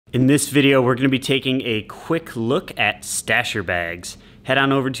In this video, we're going to be taking a quick look at stasher bags. Head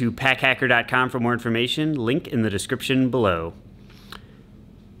on over to packhacker.com for more information, link in the description below.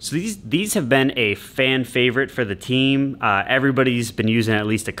 So these have been a fan favorite for the team. Everybody's been using at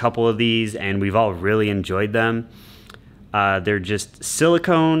least a couple of these, and we've all really enjoyed them. They're just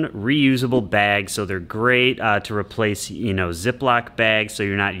silicone reusable bags, so they're great to replace, Ziploc bags, so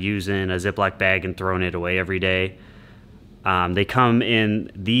you're not using a Ziploc bag and throwing it away every day. They come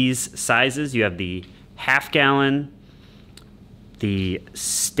in these sizes. You have the half-gallon, the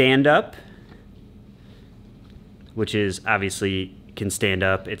stand-up, which is obviously can stand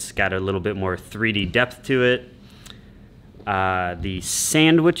up. It's got a little bit more 3D depth to it. The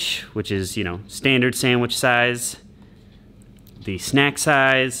sandwich, which is, standard sandwich size, the snack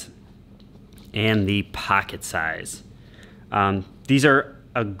size, and the pocket size. These are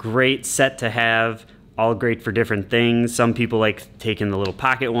a great set to have. All great for different things. Some people like taking the little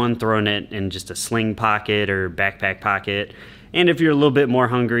pocket one, throwing it in just a sling pocket or backpack pocket. And if you're a little bit more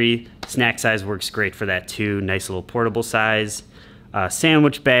hungry, snack size works great for that too. Nice little portable size.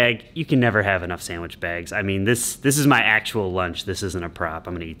 Sandwich bag, you can never have enough sandwich bags. I mean, this is my actual lunch. This isn't a prop.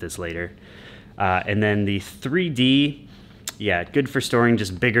 I'm gonna eat this later. And then the 3D, yeah, good for storing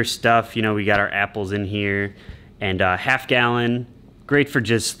just bigger stuff. We got our apples in here. And half gallon, great for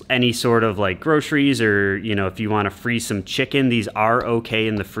just any sort of like groceries, or if you want to freeze some chicken, these are okay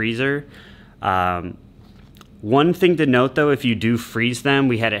in the freezer. One thing to note though, if you do freeze them,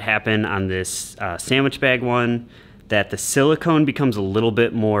 we had it happen on this sandwich bag one, that the silicone becomes a little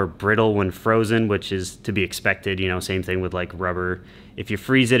bit more brittle when frozen, which is to be expected. Same thing with like rubber. If you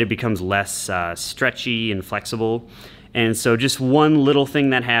freeze it, it becomes less stretchy and flexible. And so just one little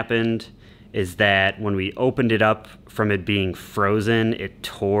thing that happened is that when we opened it up from it being frozen, it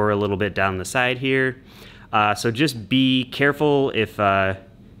tore a little bit down the side here. So just be careful if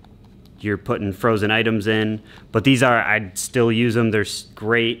you're putting frozen items in. But these I'd still use them. They're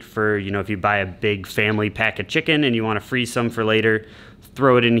great for, if you buy a big family pack of chicken and you want to freeze some for later,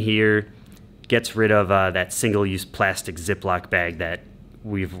 throw it in here. Gets rid of that single-use plastic Ziploc bag that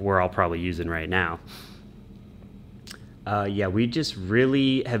we're all probably using right now. Yeah, we just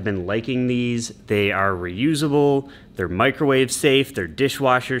really have been liking these. They are reusable, they're microwave safe, they're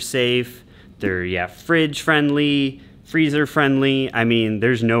dishwasher safe, they're, fridge friendly, freezer friendly. I mean,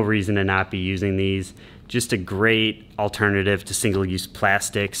 there's no reason to not be using these. Just a great alternative to single-use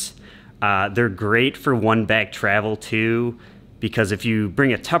plastics. They're great for one-bag travel too, because if you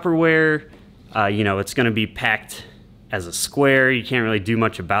bring a Tupperware, it's gonna be packed as a square. You can't really do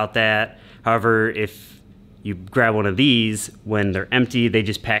much about that. However, if you grab one of these, when they're empty, they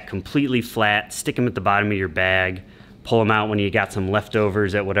just pack completely flat, stick them at the bottom of your bag, pull them out when you got some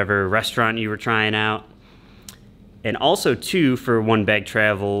leftovers at whatever restaurant you were trying out. And also too, for one bag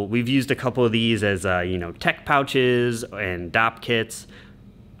travel, we've used a couple of these as, tech pouches and DOP kits.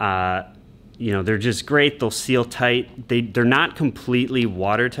 They're just great. They'll seal tight. They're not completely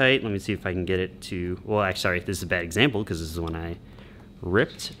watertight. Let me see if I can get it to, well, actually, sorry, this is a bad example because this is the one I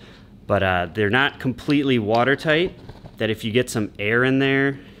ripped. But they're not completely watertight, that if you get some air in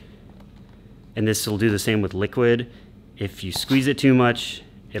there, and this will do the same with liquid, if you squeeze it too much,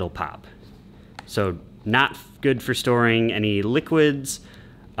 it'll pop. So not good for storing any liquids,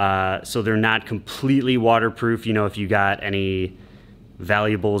 so they're not completely waterproof. If you got any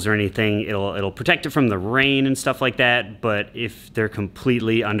valuables or anything, it'll protect it from the rain and stuff like that, but if they're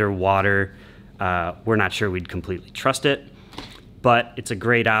completely underwater, we're not sure we'd completely trust it. But it's a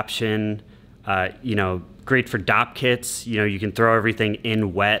great option, great for DOP kits. You can throw everything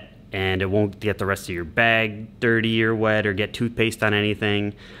in wet and it won't get the rest of your bag dirty or wet or get toothpaste on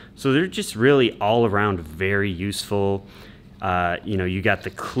anything. So they're just really all around very useful. You got the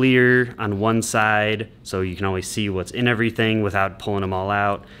clear on one side, so you can always see what's in everything without pulling them all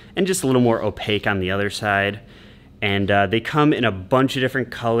out, and just a little more opaque on the other side. And they come in a bunch of different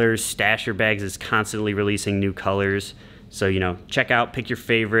colors. Stasher Bags is constantly releasing new colors. So, check out, pick your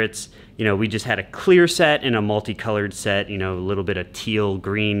favorites. We just had a clear set and a multicolored set, a little bit of teal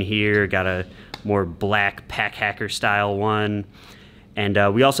green here, got a more black pack hacker style one.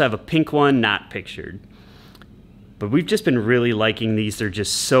 And we also have a pink one, not pictured. But we've just been really liking these. They're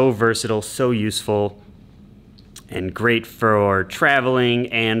just so versatile, so useful, and great for traveling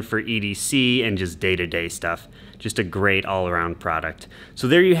and for EDC and just day-to-day stuff. Just a great all-around product. So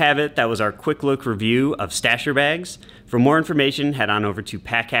there you have it. That was our quick look review of stasher bags. For more information, head on over to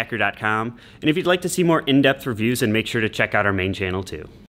packhacker.com. And if you'd like to see more in-depth reviews, then make sure to check out our main channel too.